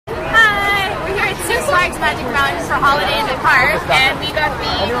Trax Magic Mountain for holiday in the park, and we got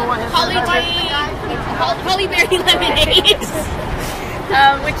the Holiberry Lemonade,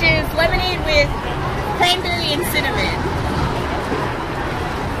 which is lemonade with cranberry and cinnamon.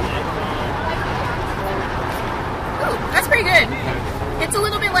 Ooh, that's pretty good. It's a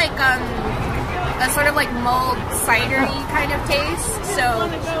little bit like a sort of like mulled cidery kind of taste, so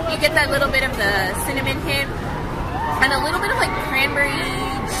you get that little bit of the cinnamon hint and a little bit of like cranberry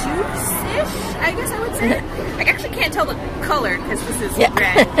juice-ish, I guess I would say. I actually can't tell the color because this is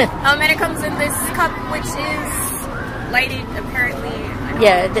red. And it comes in this cup, which is lighted apparently.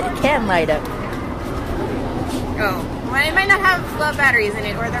 Yeah, it can light up. Oh, well, it might not have batteries in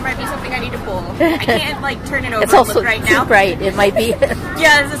it, or there might be something I need to pull. I can't like turn it over It's also right too now. bright. It might be.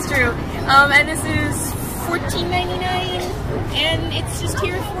 Yeah, this is true. And this is $14.99, and it's just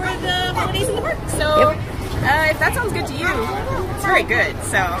here for the holidays in the park. So, if that sounds good to you, it's very good.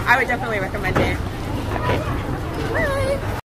 So, I would definitely recommend it.